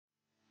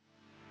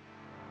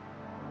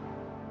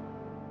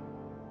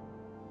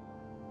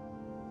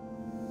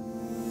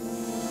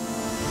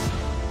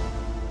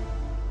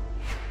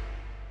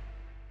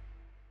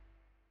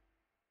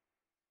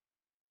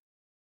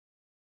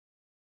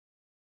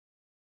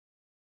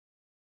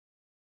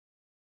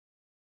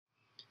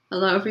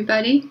Hello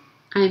everybody,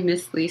 I'm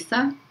Miss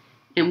Lisa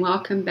and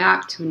welcome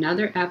back to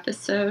another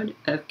episode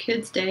of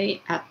Kids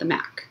Day at the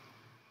Mac.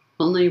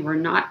 Only we're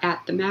not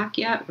at the Mac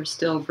yet, we're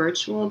still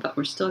virtual, but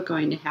we're still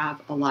going to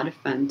have a lot of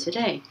fun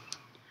today.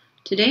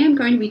 Today I'm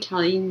going to be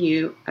telling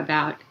you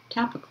about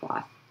Tapa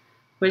Cloth,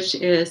 which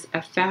is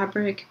a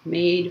fabric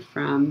made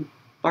from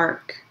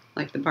bark,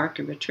 like the bark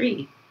of a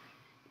tree.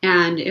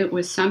 And it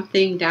was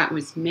something that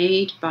was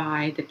made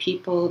by the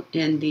people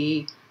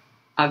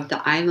of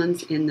the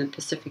islands in the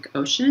Pacific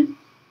Ocean.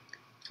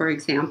 For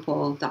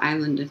example, the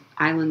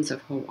islands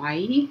of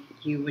Hawaii,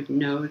 you would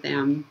know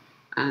them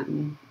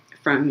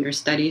from your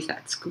studies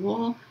at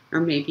school, or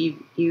maybe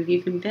you've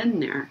even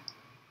been there.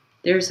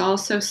 There's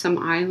also some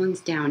islands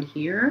down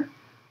here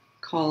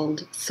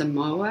called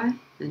Samoa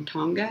and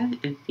Tonga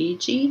and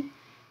Fiji,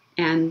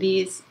 and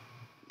these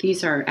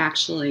are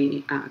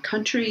actually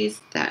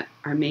countries that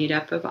are made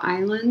up of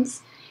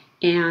islands,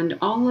 and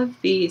all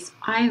of these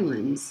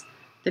islands,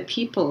 the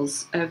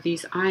peoples of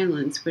these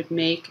islands would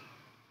make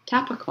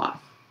Tapa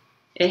Cloth.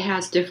 It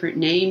has different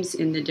names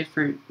in the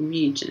different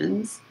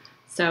regions.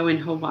 So in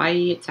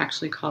Hawaii, it's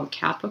actually called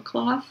Tapa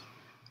Cloth.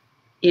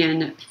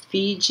 In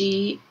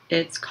Fiji,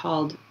 it's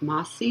called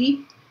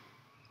masi.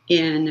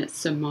 In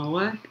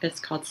Samoa, it's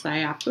called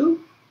siapo.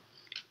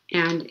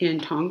 And in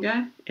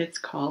Tonga, it's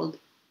called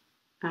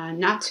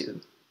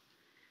ngatu.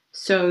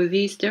 So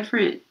these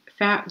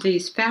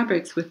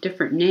fabrics with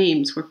different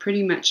names were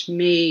pretty much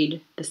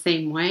made the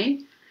same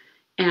way.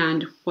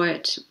 And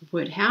what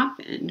would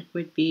happen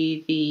would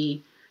be the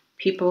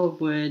people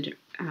would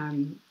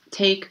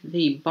take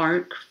the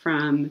bark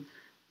from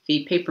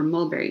the paper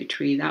mulberry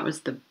tree. That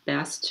was the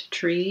best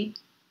tree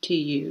to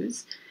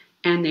use.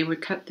 And they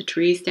would cut the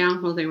trees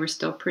down while they were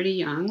still pretty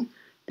young.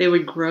 They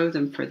would grow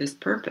them for this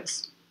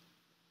purpose.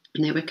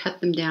 And they would cut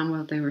them down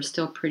while they were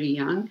still pretty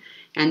young.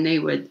 And they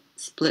would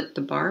split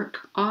the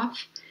bark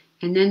off.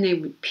 And then they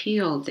would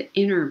peel the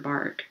inner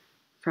bark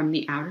from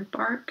the outer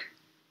bark.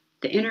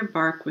 The inner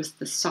bark was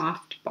the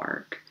soft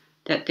bark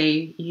that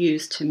they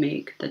used to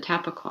make the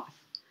Tapa Cloth.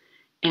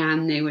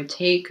 And they would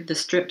take the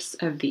strips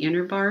of the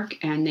inner bark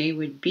and they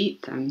would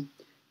beat them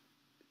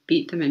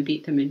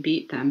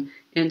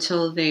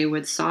until they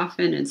would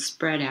soften and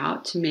spread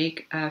out to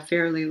make a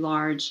fairly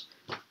large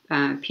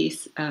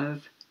piece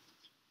of,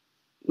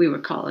 we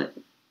would call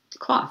it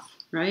cloth,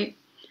 right?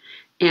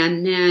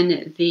 And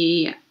then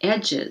the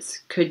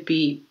edges could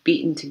be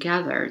beaten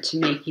together to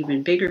make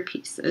even bigger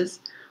pieces.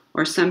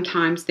 Or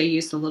sometimes they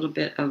used a little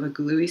bit of a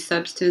gluey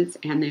substance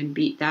and then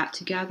beat that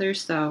together.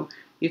 So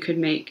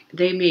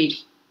they made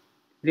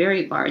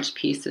very large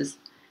pieces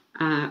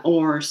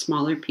or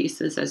smaller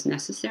pieces as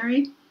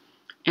necessary.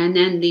 And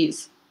then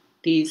these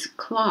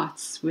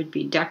cloths would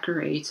be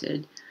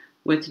decorated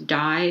with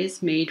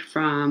dyes made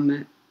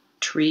from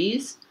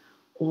trees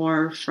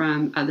or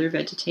from other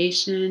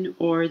vegetation,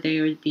 or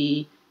they would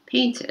be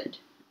painted.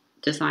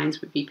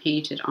 Designs would be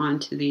painted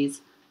onto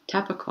these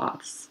Tapa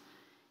cloths.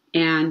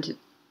 And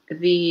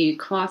the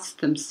cloths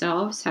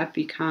themselves have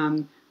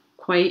become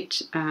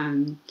quite,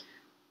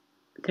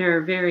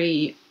 they're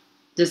very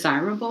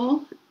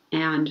desirable,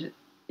 and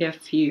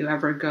if you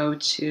ever go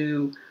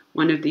to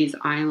one of these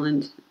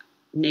island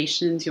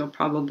nations, you'll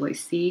probably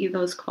see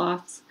those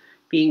cloths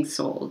being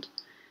sold.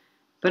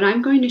 But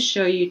I'm going to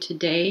show you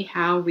today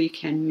how we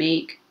can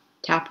make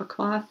Tapa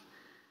Cloth.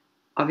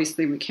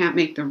 Obviously, we can't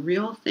make the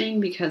real thing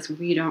because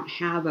we don't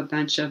have a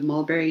bunch of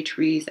mulberry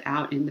trees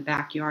out in the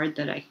backyard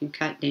that I can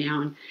cut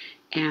down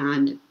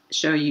and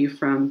show you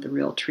from the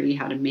real tree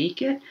how to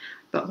make it.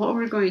 But what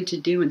we're going to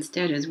do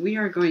instead is we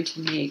are going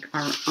to make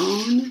our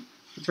own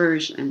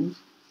version.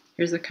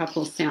 Here's a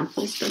couple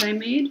samples that I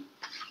made.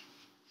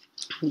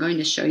 I'm going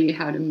to show you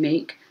how to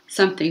make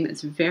something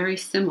that's very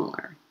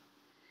similar.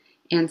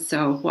 And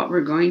so what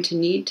we're going to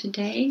need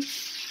today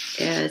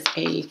is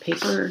a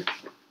paper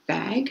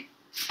bag.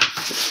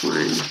 This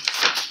one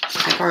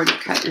I've already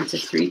cut into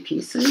 4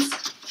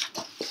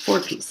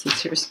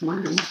 pieces. Here's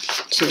 1,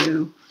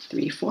 2,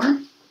 3,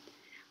 4.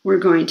 We're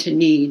going to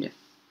need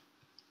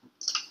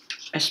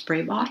a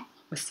spray bottle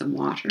with some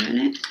water in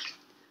it.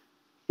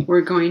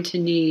 We're going to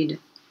need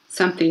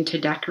something to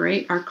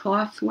decorate our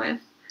cloth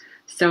with.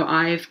 So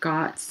I've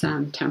got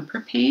some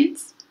tempera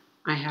paints.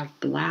 I have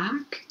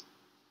black.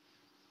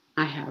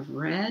 I have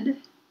red.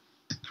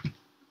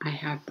 I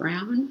have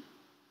brown.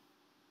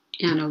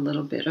 And a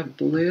little bit of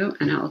blue.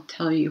 And I'll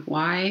tell you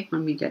why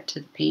when we get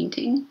to the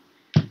painting.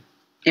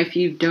 If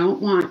you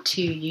don't want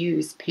to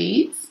use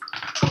paints,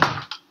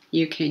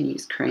 you can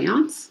use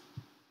crayons.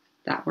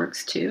 That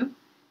works too.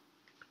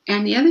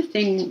 And the other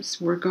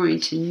things we're going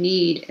to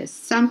need is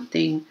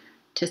something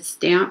to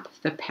stamp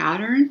the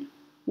pattern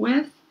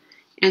with.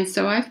 And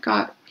so I've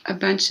got a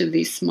bunch of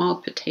these small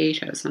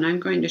potatoes, and I'm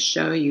going to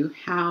show you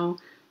how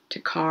to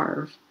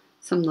carve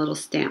some little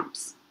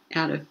stamps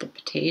out of the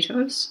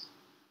potatoes.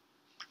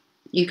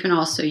 You can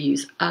also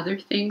use other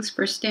things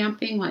for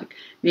stamping, like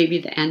maybe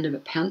the end of a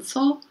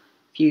pencil.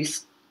 If you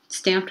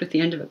stamped with the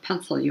end of a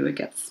pencil, you would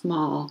get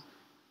small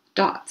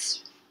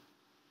dots.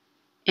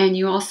 And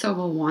you also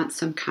will want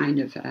some kind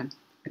of a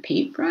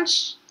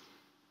paintbrush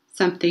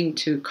something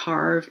to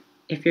carve,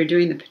 if you're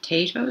doing the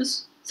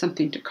potatoes,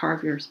 something to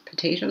carve your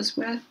potatoes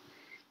with.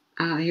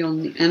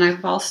 And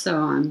I've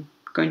also, I'm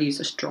going to use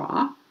a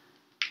straw.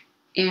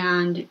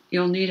 And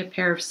you'll need a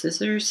pair of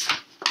scissors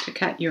to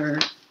cut your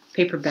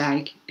paper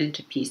bag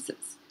into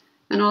pieces.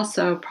 And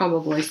also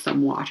probably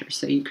some water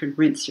so you could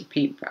rinse your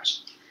paintbrush.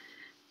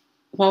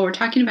 While we're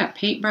talking about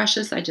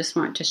paintbrushes, I just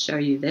want to show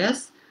you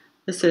this.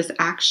 This is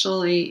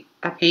actually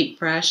a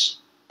paintbrush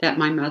that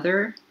my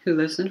mother, who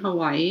lives in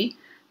Hawaii,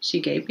 she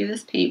gave me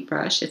this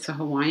paintbrush. It's a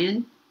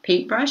Hawaiian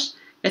paintbrush.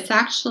 It's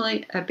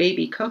actually a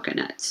baby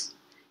coconut.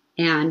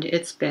 And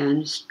it's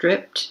been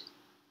stripped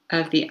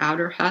of the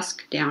outer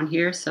husk down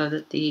here so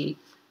that the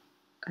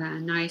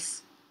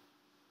nice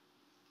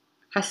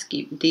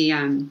husky, the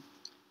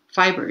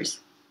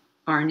fibers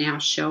are now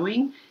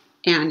showing,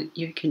 and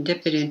you can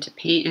dip it into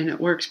paint and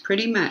it works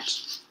pretty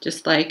much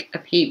just like a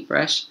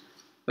paintbrush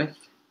with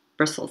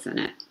bristles in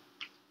it.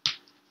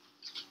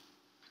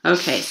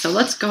 Okay, so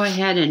let's go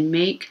ahead and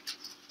make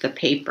the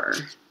paper.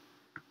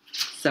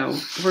 So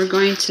we're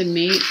going to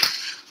make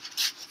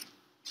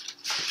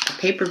a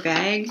paper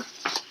bag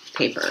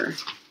paper.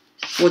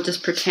 We'll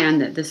just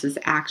pretend that this is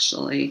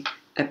actually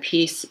a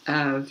piece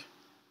of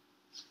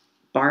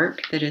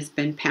bark that has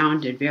been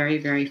pounded very,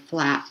 very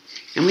flat.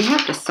 And we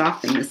have to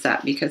soften this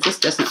up because this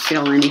doesn't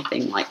feel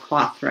anything like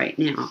cloth right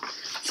now.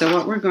 So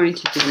what we're going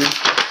to do,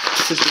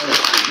 this is really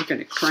fun, we're going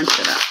to crunch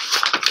it up.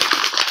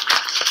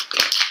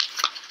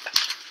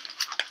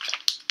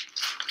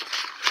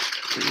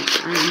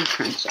 I'm going to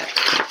crunch it.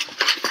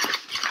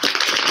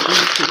 I'm going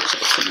to crunch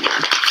it some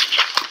more.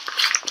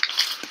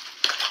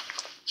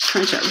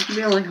 Crunch it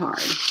really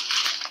hard,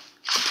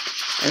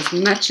 as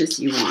much as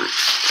you want,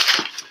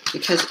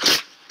 because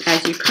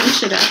as you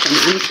crunch it up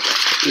and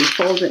you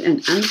fold it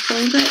and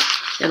unfold it,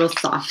 it'll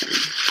soften.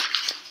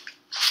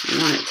 You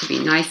want it to be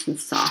nice and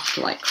soft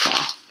like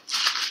cloth.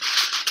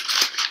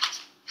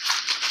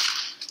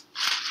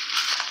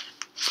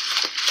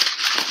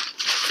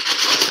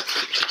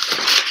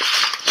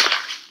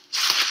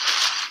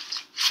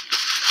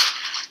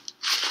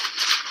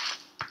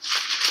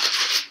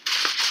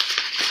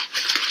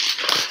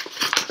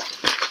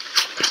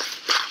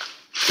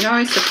 It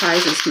always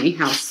surprises me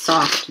how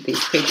soft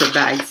these paper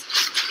bags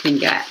can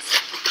get.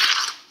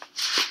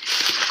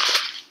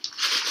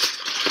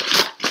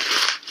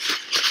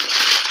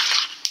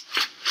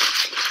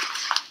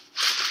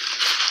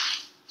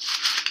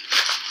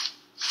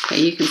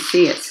 Okay, you can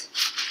see it's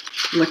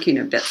looking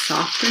a bit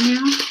softer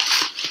now.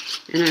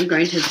 And I'm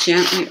going to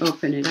gently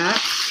open it up.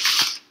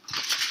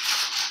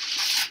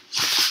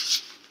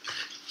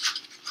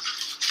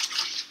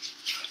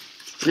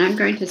 And I'm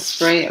going to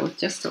spray it with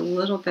just a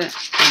little bit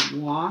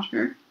of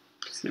water.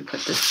 I'm just going to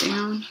put this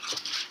down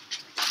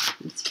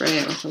and spray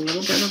it with a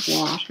little bit of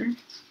water.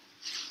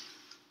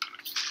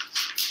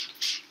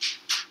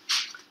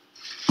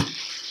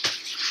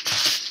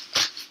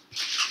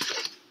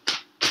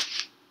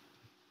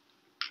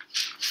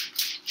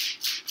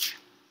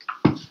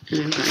 And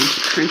I'm going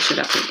to crunch it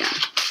up again.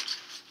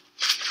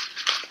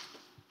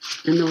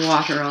 And the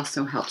water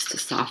also helps to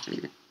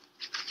soften it.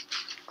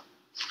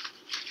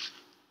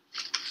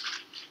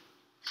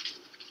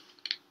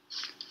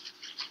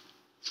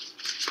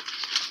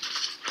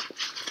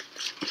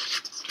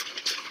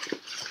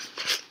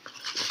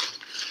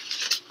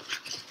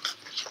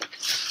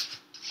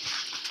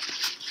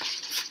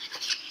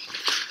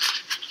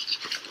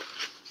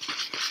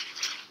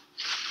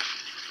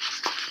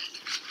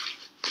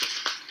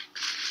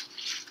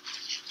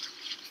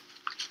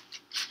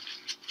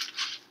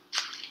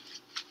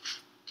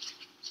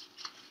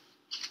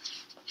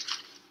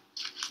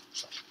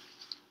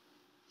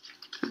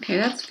 Okay,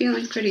 that's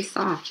feeling pretty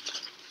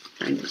soft.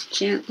 I'm going to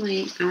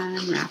gently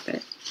unwrap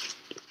it.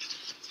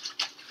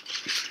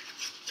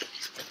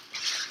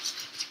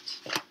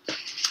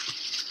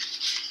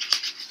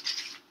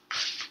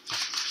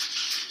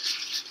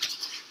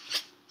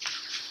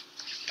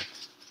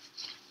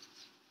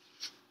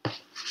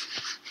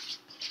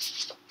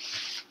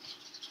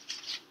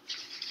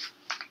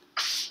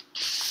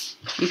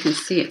 You can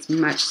see it's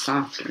much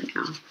softer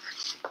now.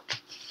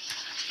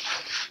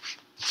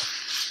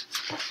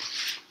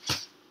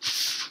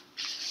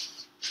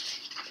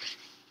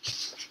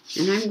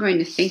 And I'm going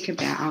to think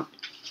about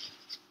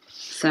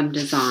some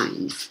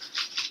designs.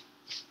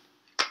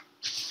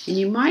 And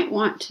you might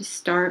want to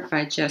start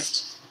by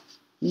just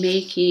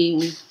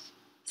making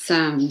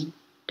some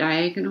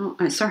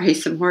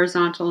some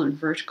horizontal and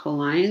vertical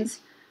lines.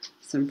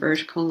 Some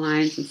vertical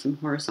lines and some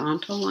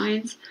horizontal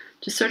lines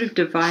to sort of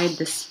divide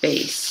the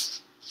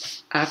space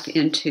up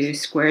into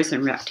squares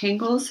and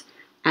rectangles.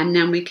 And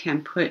then we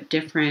can put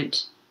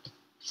different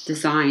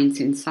designs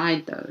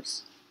inside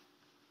those.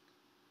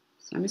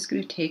 So I'm just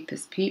going to take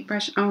this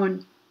paintbrush. Oh,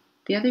 and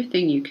the other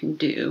thing you can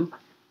do,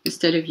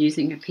 instead of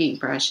using a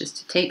paintbrush, is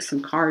to take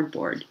some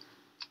cardboard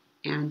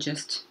and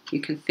just, you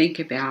can think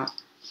about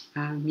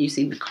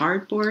using the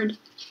cardboard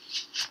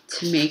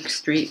to make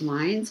straight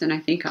lines. And I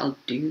think I'll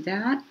do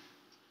that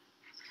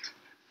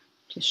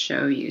to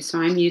show you.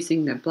 So I'm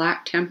using the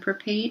black tempera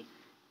paint,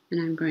 And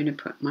I'm going to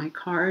put my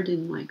card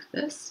in like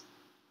this.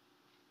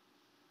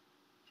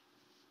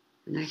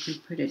 And I can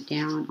put it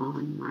down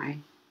on my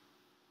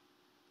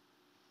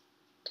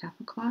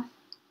Tapa Cloth.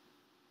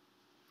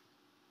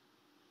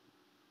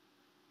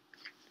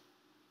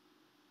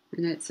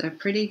 And it's a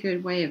pretty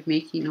good way of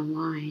making a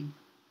line.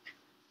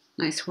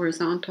 Nice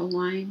horizontal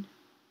line.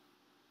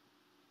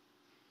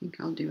 I think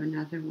I'll do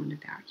another one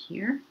about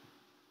here.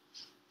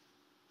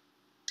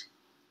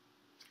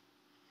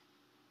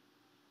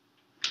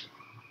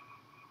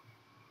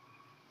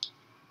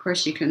 Of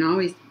course, you can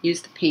always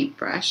use the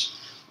paintbrush,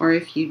 or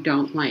if you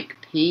don't like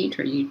paint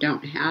or you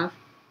don't have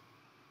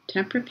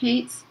tempera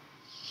paints,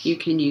 you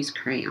can use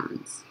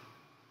crayons.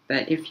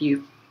 But if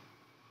you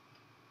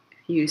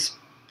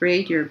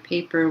sprayed your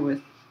paper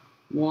with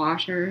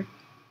water,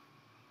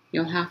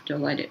 you'll have to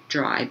let it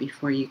dry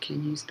before you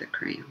can use the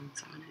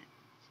crayons on it.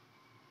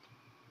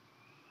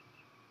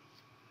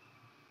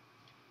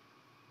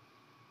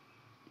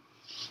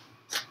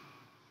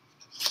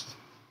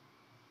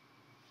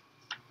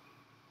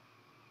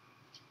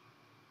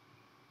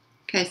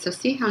 Okay, so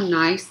see how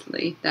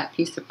nicely that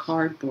piece of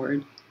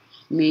cardboard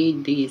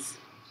made these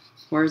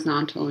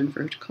horizontal and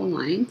vertical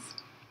lines.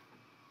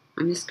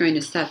 I'm just going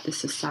to set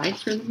this aside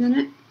for a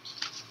minute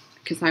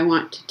because I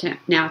want to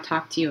now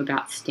talk to you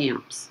about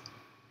stamps.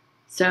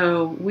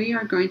 So we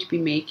are going to be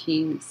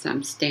making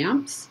some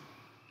stamps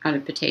out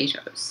of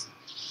potatoes.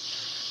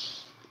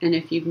 And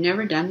if you've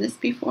never done this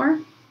before,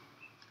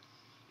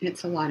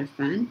 it's a lot of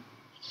fun.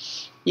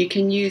 You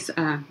can use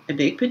a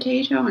big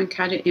potato and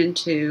cut it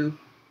into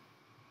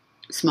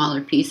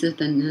smaller pieces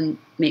and then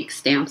make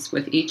stamps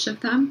with each of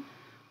them.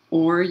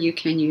 Or you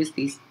can use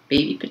these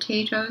baby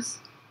potatoes,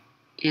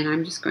 and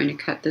I'm just going to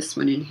cut this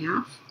one in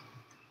half.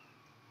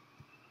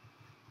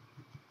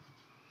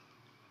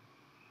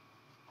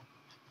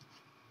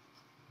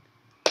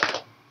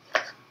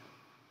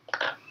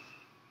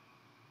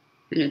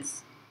 And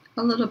it's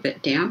a little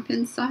bit damp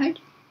inside.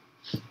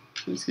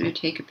 I'm just going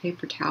to take a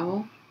paper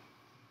towel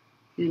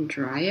and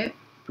dry it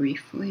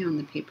briefly on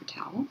the paper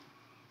towel.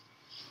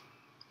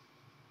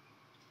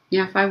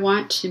 Now, if I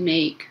want to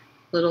make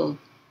little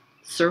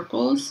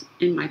circles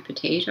in my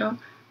potato,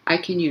 I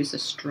can use a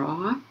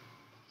straw.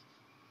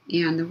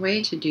 And the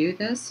way to do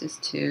this is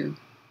to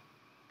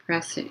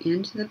press it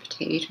into the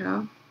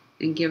potato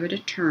and give it a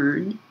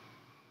turn.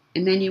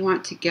 And then you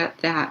want to get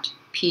that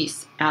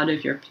piece out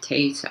of your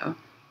potato.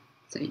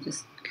 So you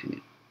just kind of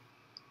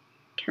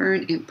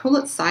turn and pull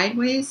it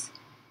sideways,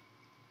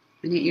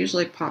 and it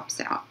usually pops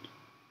out.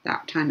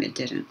 That time it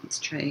didn't. Let's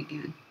try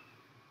again.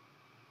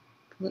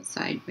 Pull it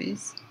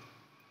sideways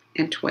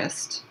and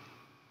twist.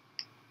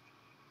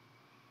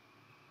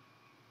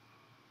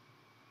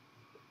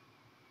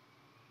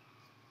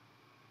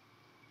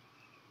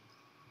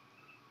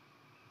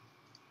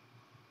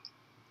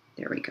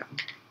 There we go.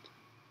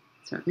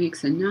 So it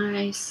makes a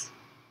nice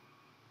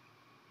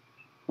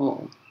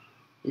hole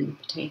in the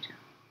potato.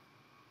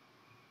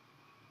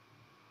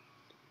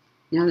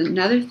 Now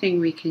another thing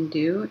we can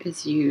do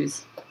is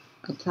use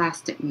a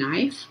plastic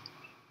knife,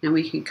 and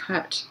we can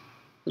cut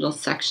little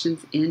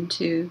sections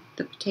into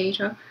the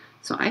potato.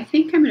 So I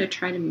think I'm going to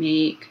try to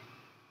make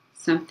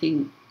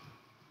something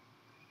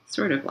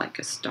sort of like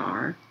a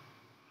star.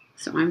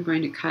 So I'm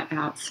going to cut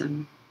out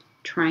some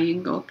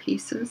triangle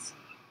pieces.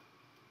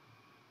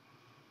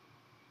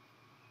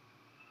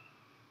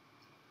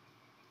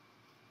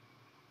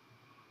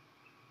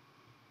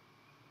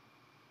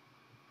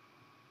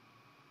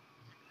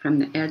 From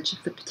the edge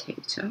of the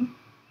potato.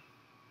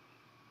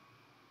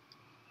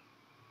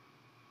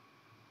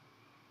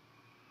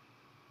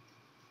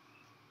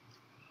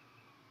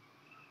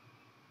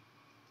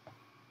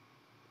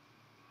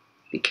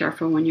 Be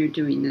careful when you're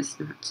doing this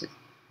not to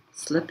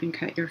slip and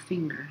cut your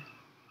finger.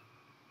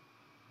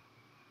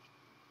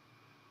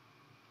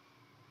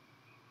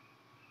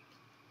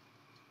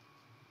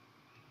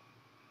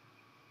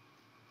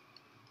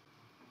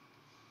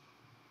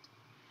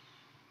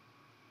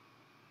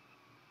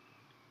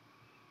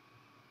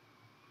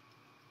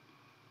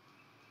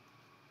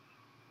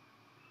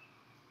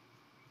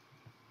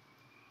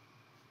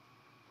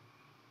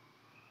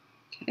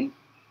 Okay,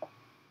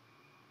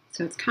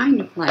 so it's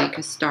kind of like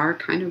a star,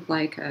 kind of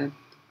like a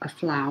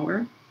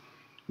flower.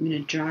 I'm going to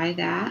dry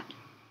that,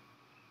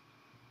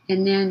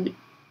 and then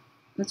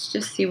let's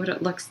just see what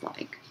it looks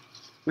like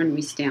when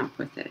we stamp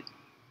with it.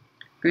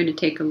 I'm going to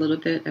take a little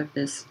bit of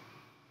this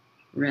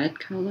red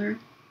color,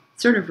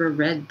 sort of a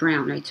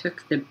red-brown. I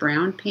took the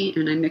brown paint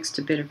and I mixed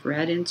a bit of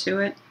red into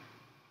it.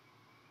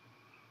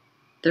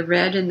 The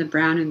red and the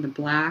brown and the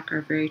black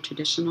are very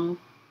traditional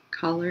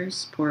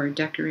colors for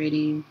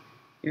decorating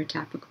your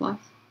Tapa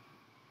Cloth.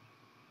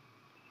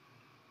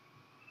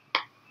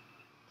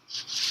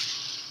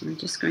 I'm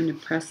just going to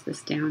press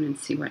this down and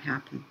see what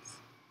happens.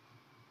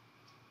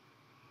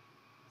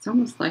 It's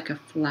almost like a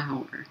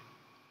flower.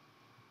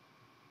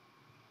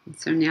 And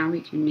so now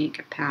we can make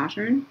a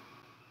pattern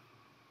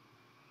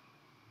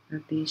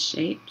of these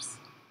shapes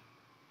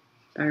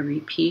by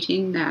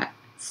repeating that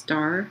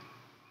star.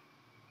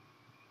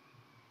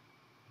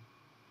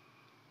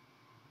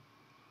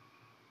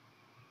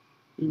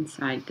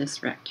 inside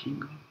this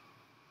rectangle.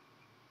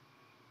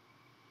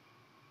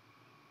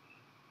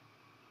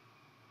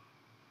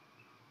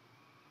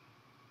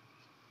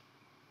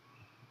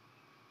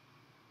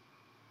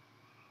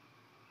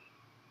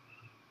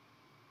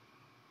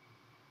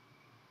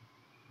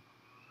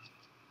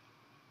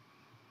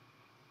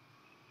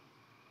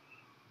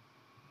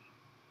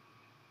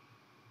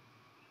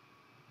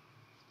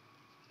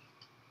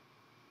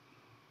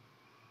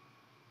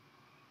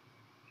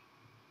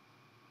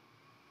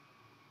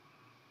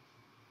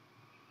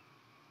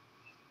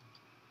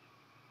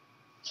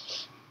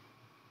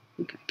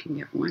 I think I can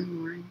get one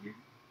more in there.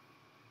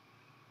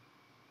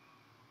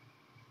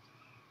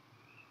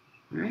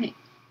 All right.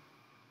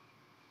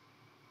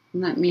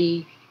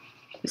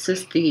 This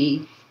is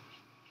the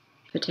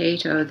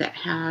potato that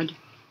had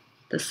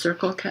the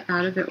circle cut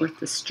out of it with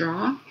the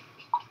straw.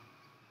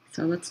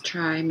 So let's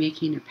try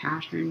making a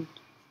pattern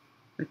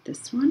with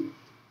this one.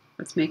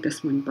 Let's make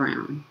this one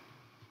brown.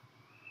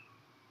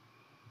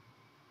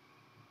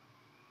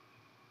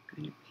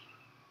 I'm going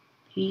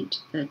to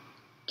paint the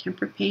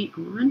tempera paint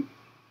on,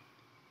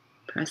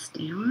 press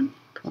down,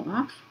 pull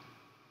off.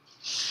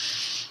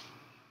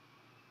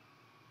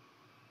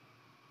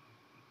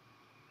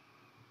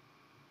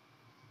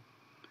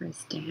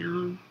 Press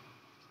down,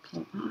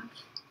 pull off.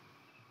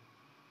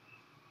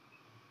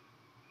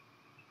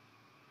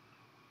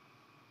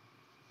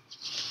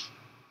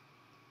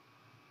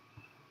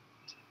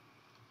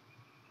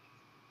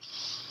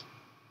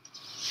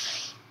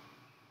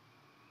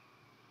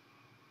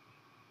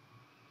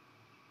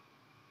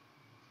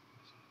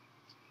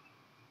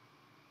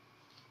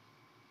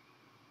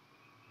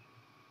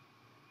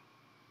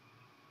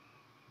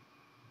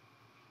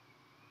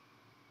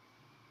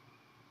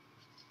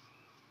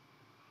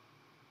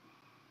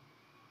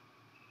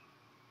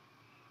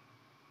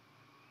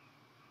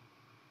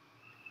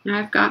 Now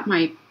I've got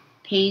my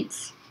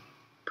paints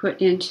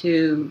put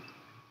into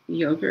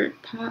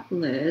yogurt pot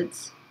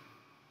lids,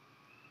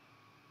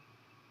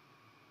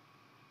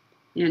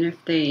 and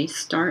if they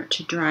start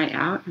to dry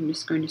out, I'm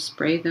just going to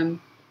spray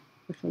them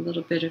with a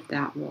little bit of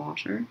that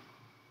water.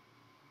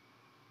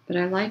 But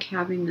I like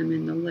having them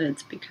in the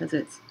lids because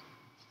it's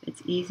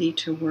easy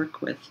to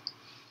work with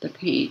the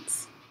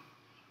paints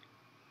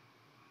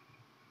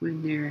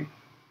when they're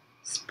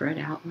spread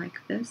out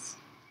like this.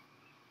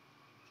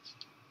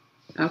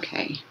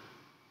 Okay.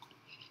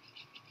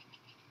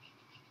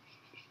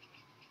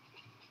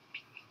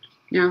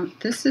 Now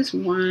this is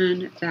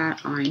one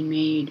that I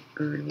made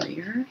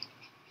earlier.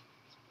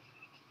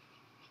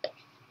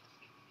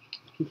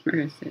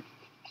 Where is it?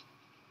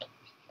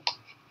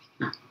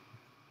 Ah.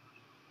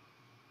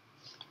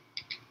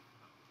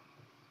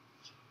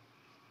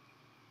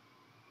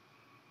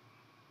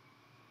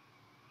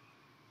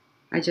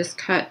 I just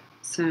cut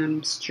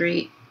some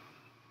straight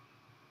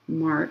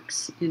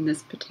marks in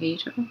this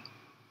potato.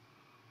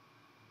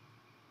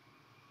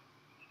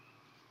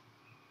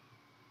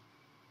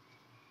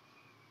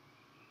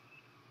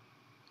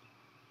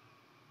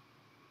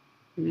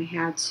 And I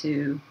had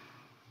to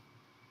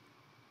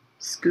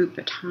scoop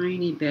a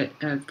tiny bit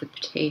of the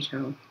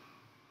potato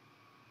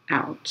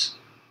out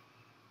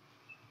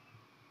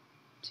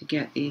to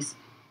get these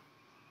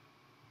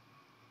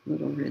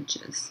little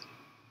ridges.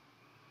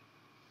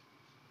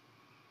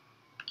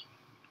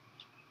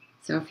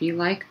 So if you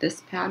like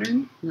this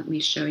pattern, let me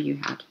show you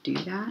how to do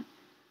that.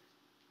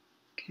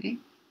 Okay,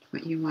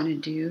 what you want to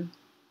do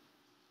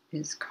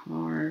is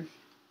carve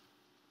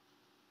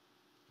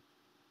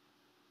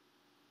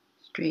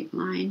straight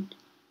line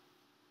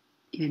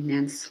and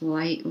then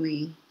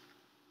slightly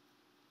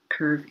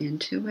curve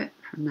into it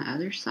from the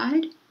other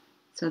side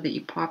so that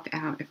you pop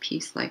out a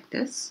piece like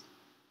this.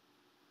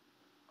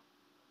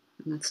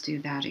 And let's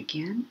do that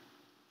again.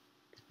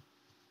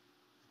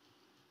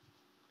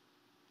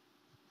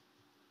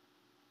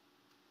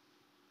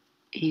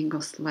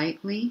 Angle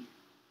slightly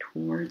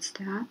towards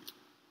that.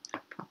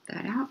 Pop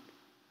that out.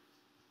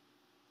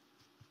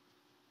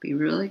 Be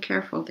really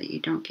careful that you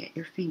don't get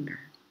your finger.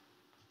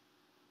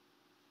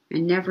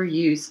 And never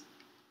use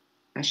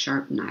a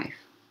sharp knife.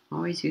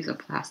 Always use a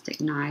plastic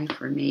knife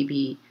or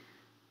maybe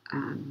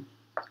a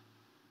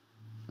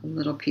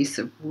little piece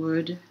of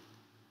wood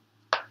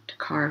to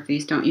carve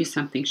these. Don't use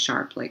something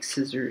sharp like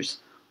scissors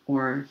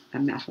or a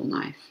metal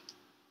knife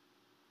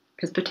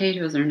because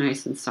potatoes are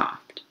nice and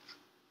soft.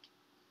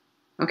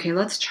 Okay,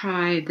 let's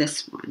try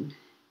this one.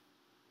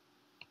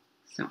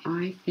 So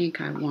I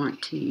think I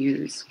want to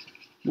use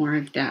more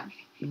of that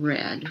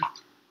red,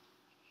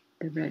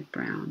 the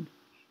red-brown.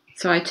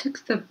 So I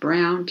took the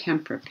brown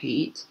tempera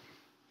paint,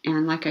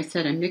 and like I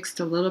said, I mixed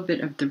a little bit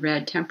of the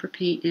red tempera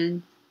paint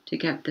in to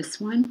get this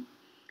one.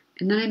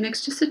 And then I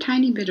mixed just a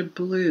tiny bit of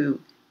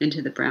blue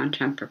into the brown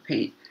tempera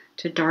paint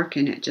to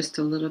darken it just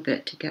a little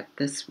bit to get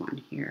this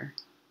one here.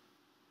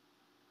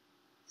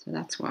 So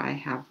that's why I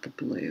have the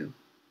blue.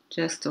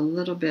 Just a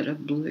little bit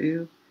of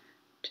blue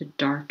to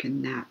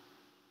darken that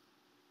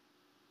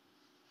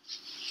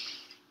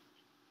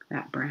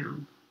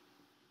brown.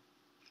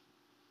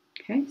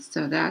 Okay,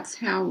 so that's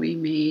how we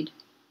made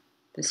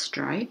the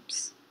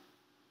stripes.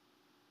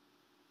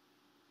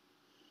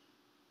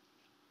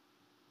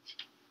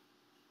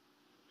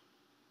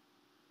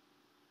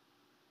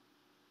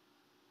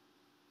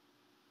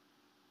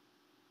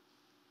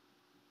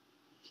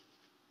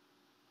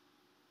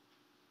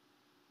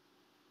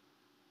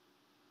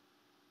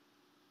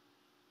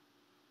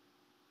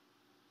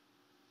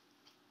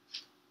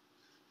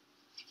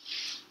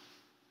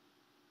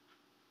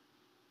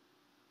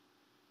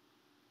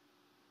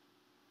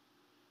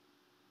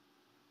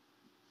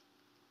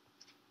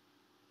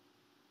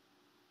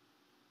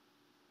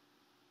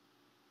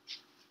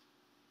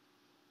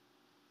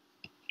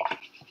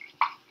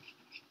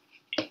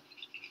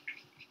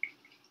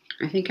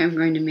 think I'm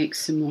going to make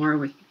some more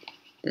with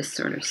this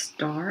sort of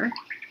star,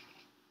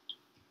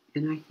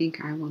 and I think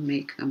I will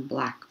make them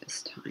black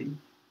this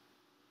time.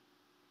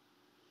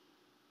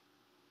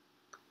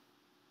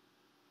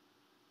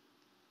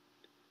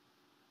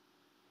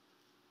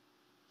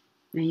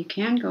 Now you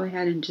can go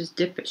ahead and just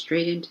dip it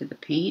straight into the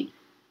paint.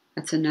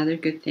 That's another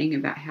good thing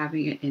about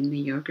having it in the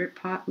yogurt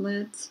pot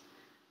lids.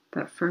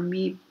 But for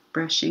me,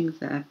 brushing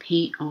the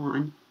paint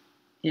on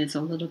is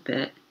a little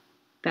bit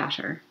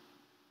better.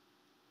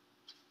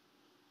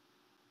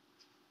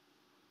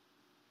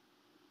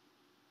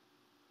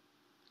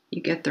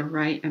 You get the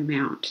right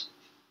amount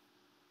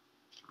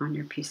on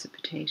your piece of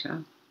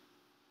potato.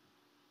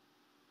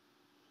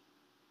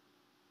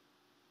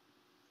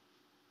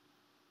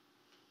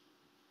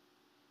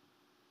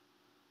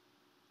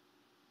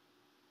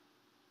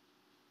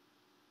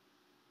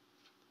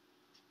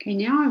 Okay,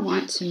 now I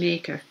want to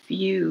make a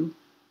few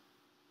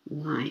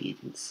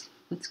lines.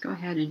 Let's go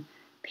ahead and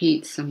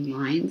paint some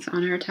lines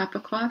on our Tapa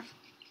cloth.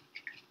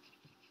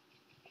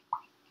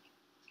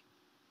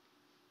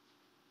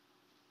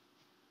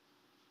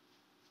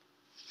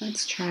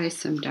 Let's try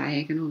some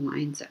diagonal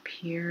lines up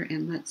here,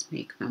 and let's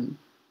make them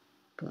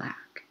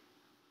black.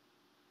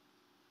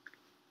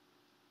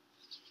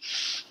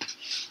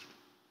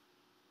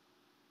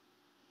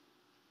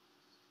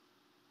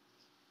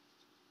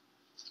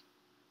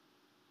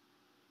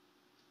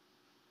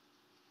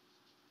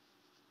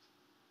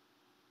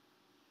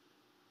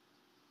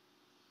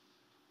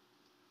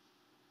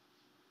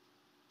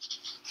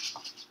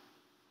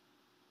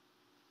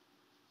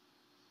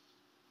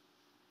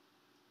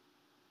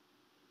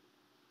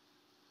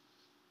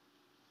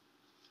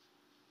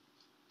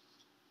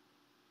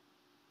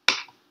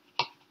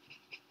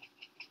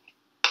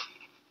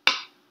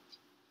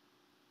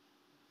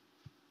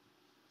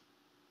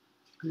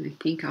 And I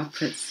think I'll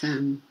put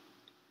some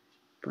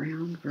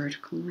brown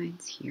vertical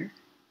lines here.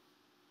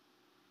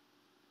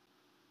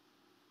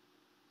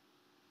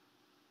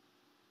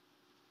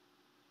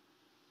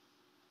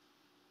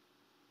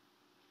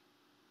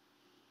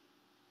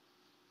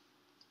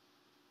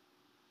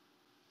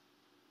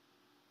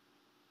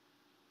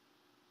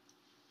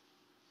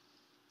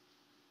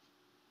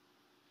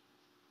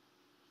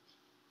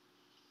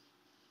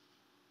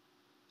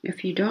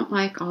 If you don't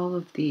like all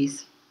of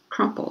these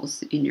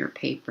crumples in your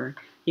paper,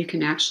 you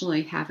can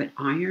actually have it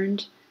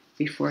ironed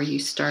before you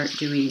start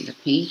doing the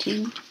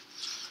painting,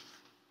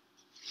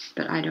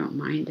 but I don't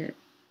mind it.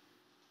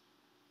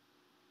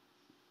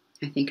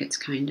 I think it's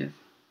kind of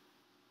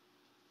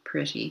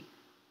pretty.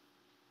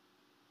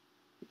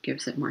 It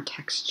gives it more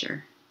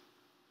texture.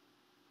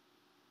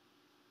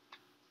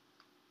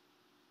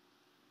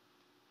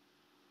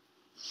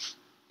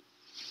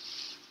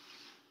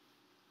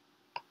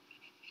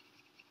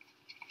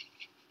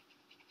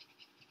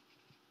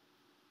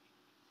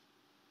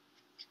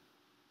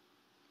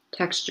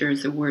 Texture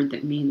is a word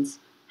that means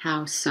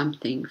how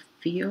something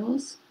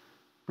feels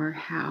or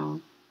how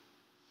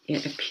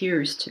it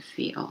appears to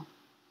feel.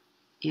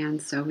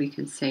 And so we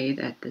can say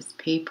that this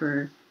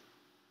paper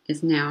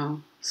is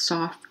now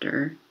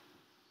softer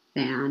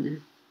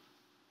than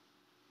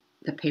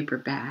the paper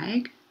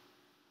bag.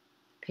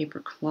 Paper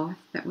cloth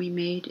that we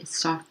made is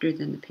softer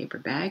than the paper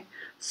bag.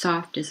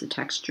 Soft is a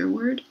texture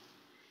word.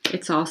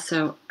 It's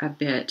also a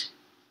bit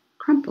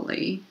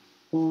crumply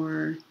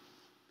or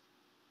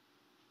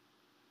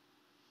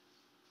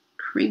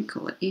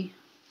crinkly.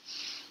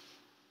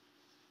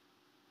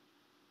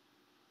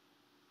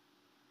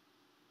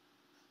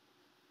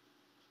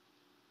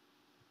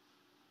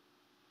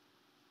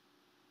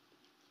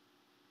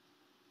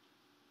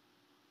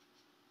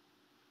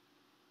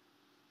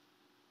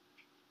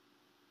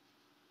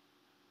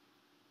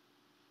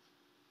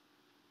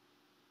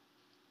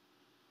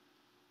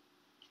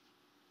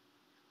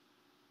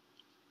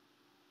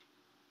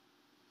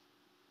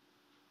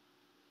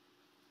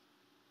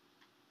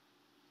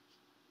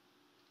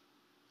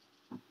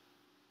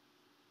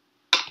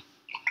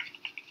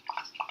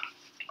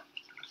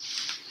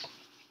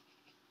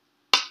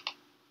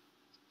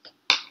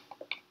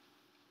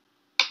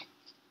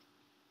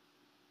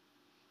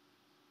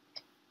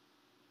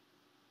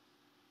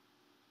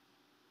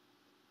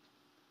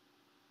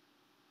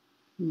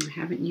 I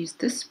haven't used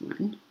this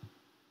one.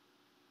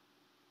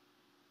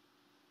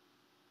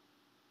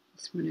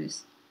 This one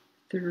is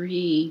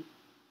 3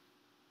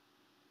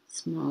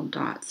 small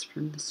dots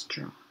from the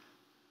straw.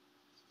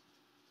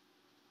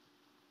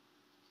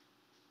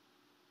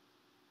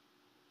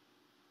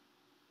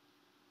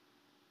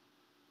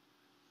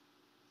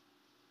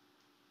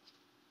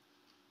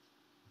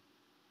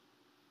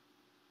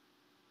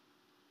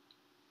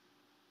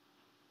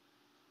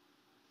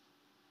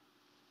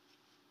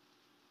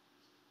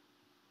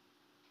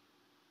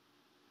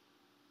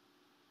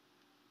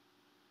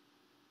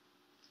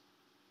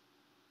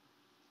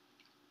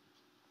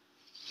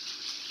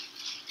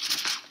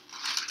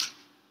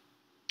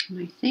 And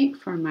I think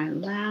for my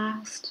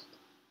last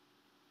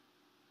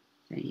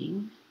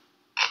thing,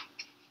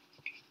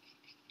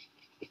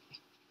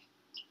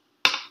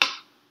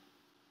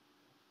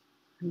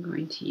 I'm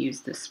going to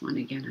use this one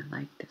again. I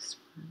like this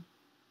one.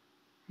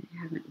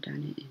 haven't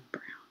done it in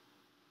brown.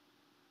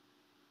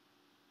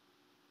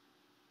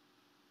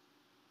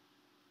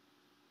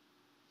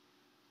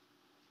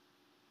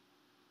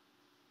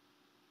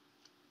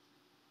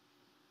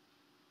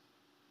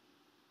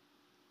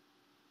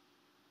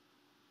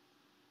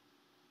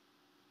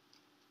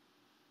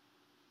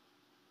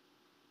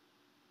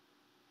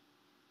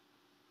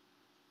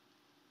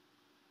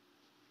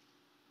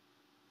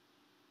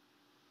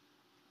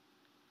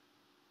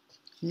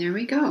 And there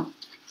we go,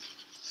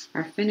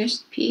 our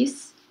finished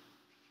piece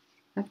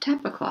of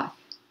Tapa cloth.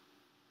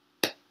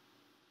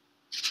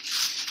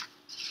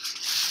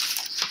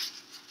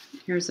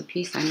 Here's a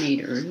piece I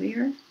made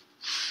earlier.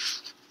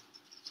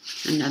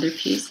 Another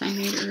piece I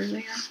made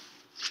earlier.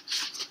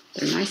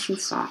 They're nice and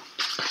soft.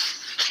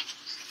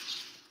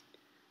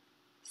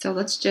 So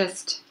let's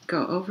just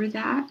go over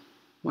that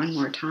one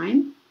more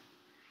time.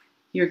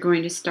 You're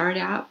going to start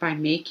out by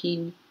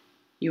making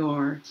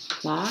your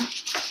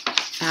cloth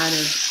out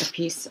of a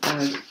piece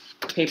of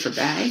paper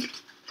bag.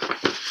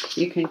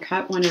 You can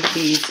cut one of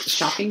these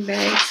shopping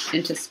bags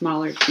into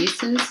smaller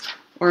pieces,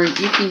 or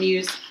you can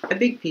use a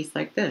big piece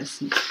like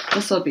this.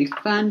 This will be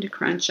fun to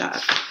crunch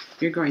up.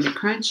 You're going to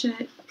crunch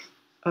it,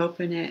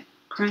 open it,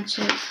 crunch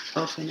it,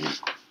 open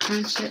it,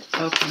 crunch it,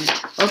 open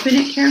it. Open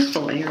it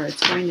carefully or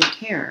it's going to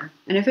tear.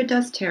 And if it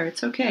does tear,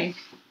 it's okay.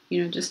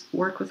 You know, just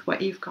work with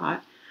what you've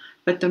got.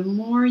 But the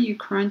more you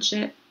crunch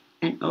it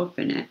and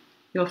open it,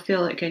 you'll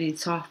feel it getting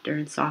softer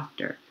and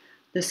softer.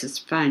 This is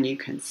fun. You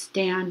can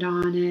stand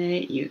on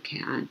it. You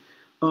can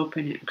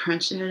open it and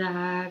crunch it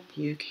up.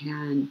 You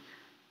can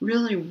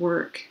really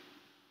work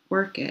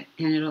it,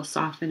 and it'll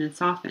soften and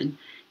soften.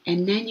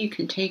 And then you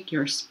can take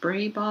your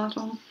spray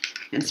bottle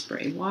and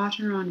spray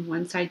water on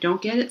one side.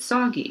 Don't get it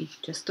soggy,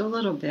 just a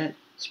little bit.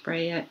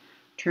 Spray it,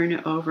 turn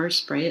it over,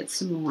 spray it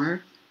some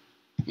more,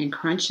 and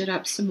crunch it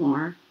up some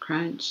more.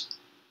 Crunch,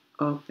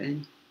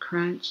 open,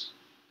 crunch,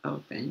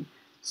 open.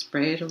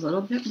 Spray it a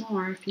little bit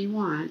more if you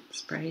want.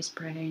 Spray,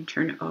 spray, and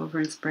turn it over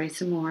and spray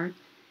some more.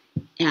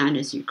 And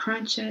as you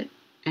crunch it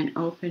and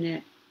open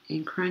it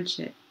and crunch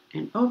it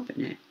and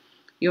open it,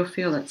 you'll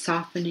feel it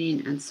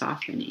softening and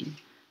softening.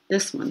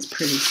 This one's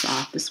pretty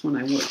soft. This one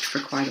I worked for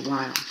quite a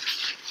while.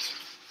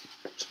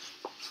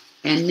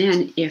 And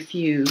then if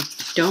you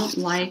don't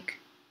like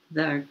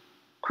the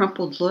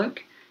crumpled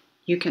look,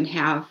 you can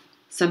have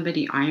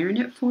somebody iron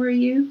it for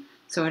you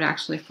so it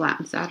actually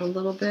flattens out a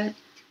little bit,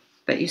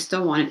 but you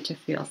still want it to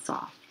feel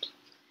soft.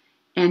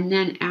 And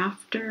then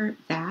after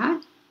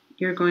that,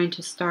 you're going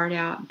to start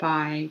out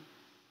by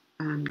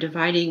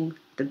dividing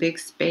the big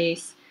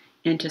space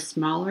into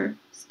smaller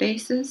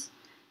spaces.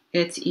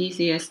 It's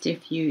easiest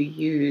if you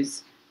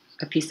use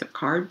a piece of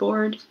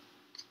cardboard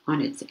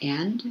on its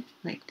end,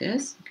 like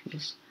this. You can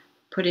just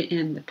put it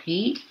in the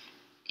paint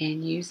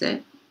and use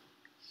it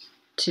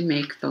to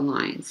make the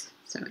lines.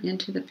 So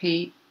into the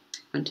paint,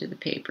 onto the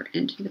paper,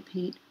 into the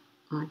paint,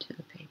 onto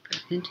the paper,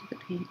 into the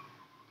paint,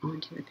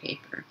 onto the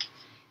paper.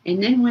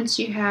 And then once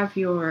you have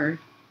your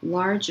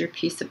larger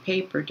piece of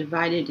paper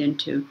divided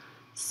into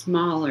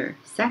smaller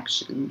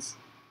sections,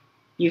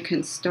 you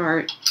can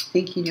start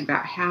thinking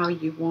about how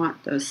you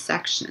want those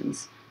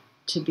sections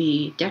to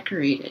be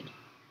decorated.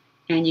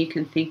 And you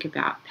can think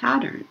about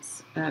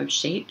patterns of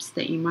shapes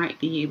that you might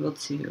be able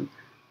to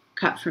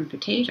cut from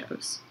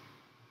potatoes.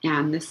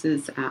 And this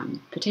is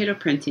potato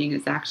printing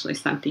is actually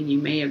something you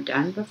may have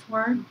done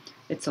before.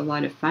 It's a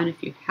lot of fun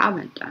if you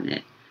haven't done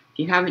it. If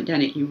you haven't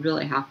done it, you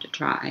really have to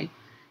try.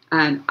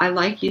 I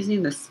like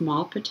using the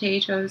small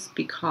potatoes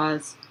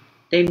because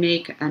they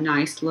make a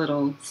nice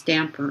little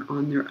stamper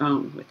on their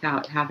own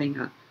without having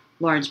a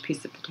large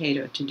piece of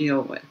potato to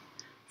deal with.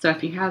 So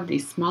if you have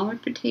these smaller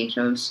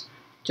potatoes,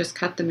 just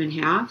cut them in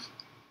half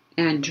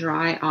and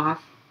dry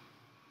off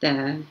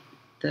the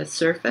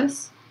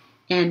surface,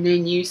 and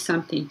then use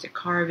something to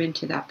carve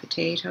into that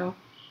potato.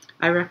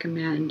 I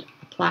recommend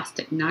a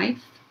plastic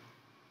knife.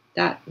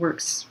 That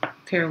works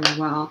fairly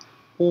well.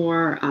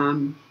 Or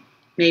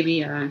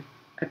maybe a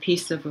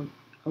piece of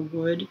a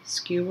wood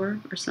skewer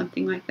or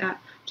something like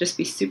that. Just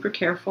be super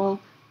careful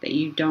that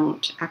you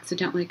don't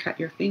accidentally cut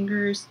your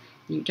fingers.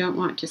 You don't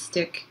want to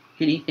stick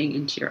anything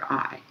into your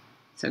eye.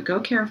 So go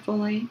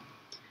carefully.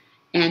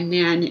 And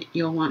then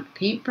you'll want a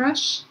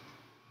paintbrush,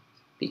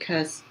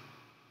 because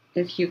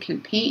if you can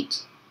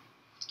paint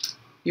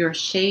your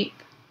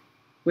shape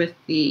with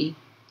the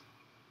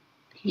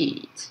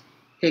paint,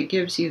 it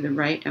gives you the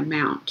right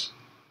amount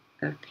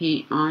of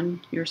paint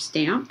on your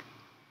stamp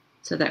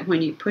so that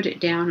when you put it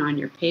down on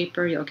your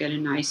paper, you'll get a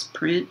nice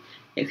print.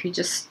 If you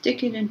just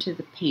stick it into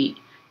the paint,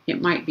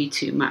 it might be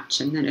too much,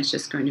 and then it's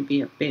just going to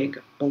be a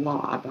big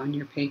blob on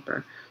your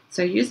paper.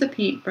 So use a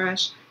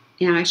paintbrush.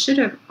 And I should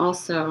have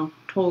also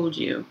told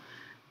you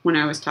when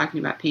I was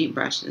talking about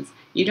paintbrushes,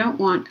 you don't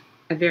want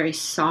a very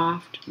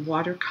soft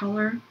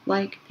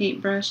watercolor-like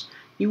paintbrush.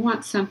 You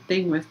want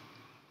something with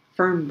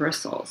firm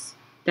bristles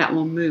that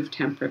will move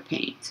tempera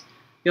paint.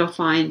 You'll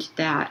find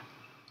that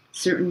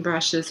certain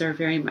brushes are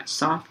very much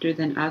softer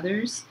than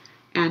others,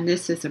 and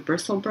this is a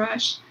bristle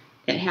brush.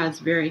 It has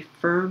very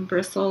firm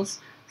bristles,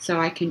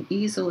 so I can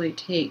easily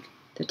take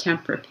the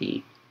tempera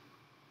paint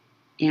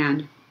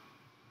and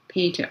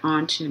paint it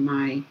onto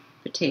my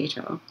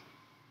potato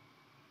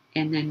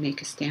and then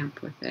make a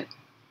stamp with it.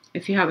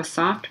 If you have a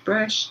soft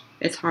brush,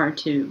 it's hard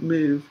to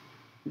move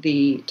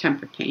the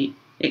tempera paint.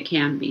 It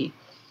can be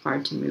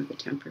hard to move the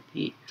tempera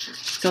paint.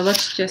 So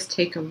let's just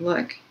take a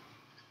look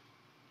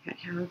at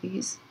how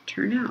these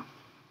turn out.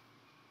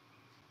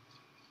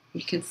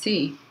 You can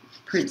see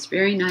it prints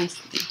very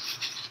nicely.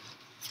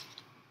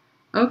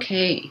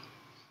 Okay,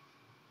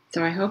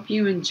 so I hope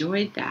you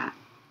enjoyed that.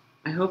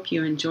 I hope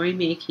you enjoy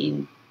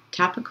making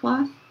Tapa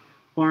Cloth,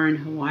 or in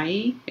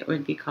Hawaii it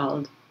would be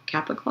called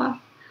Kapa Cloth,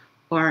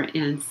 or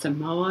in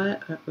Samoa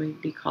it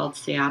would be called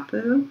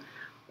siapo,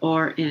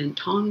 or in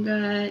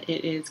Tonga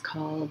it is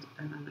called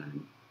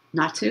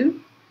ngatu,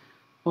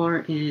 or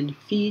in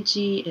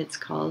Fiji it's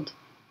called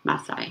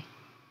masi.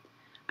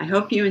 I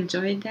hope you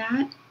enjoyed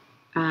that.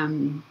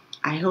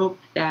 I hope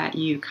that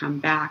you come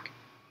back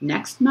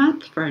next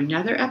month for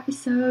another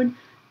episode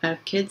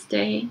of Kids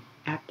Day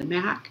at the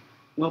Mac.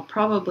 We'll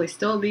probably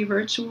still be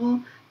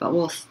virtual, but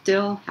we'll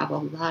still have a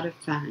lot of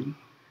fun.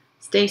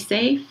 Stay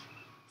safe,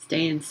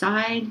 stay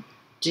inside,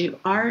 do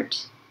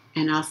art,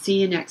 and I'll see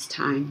you next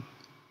time.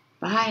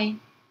 Bye.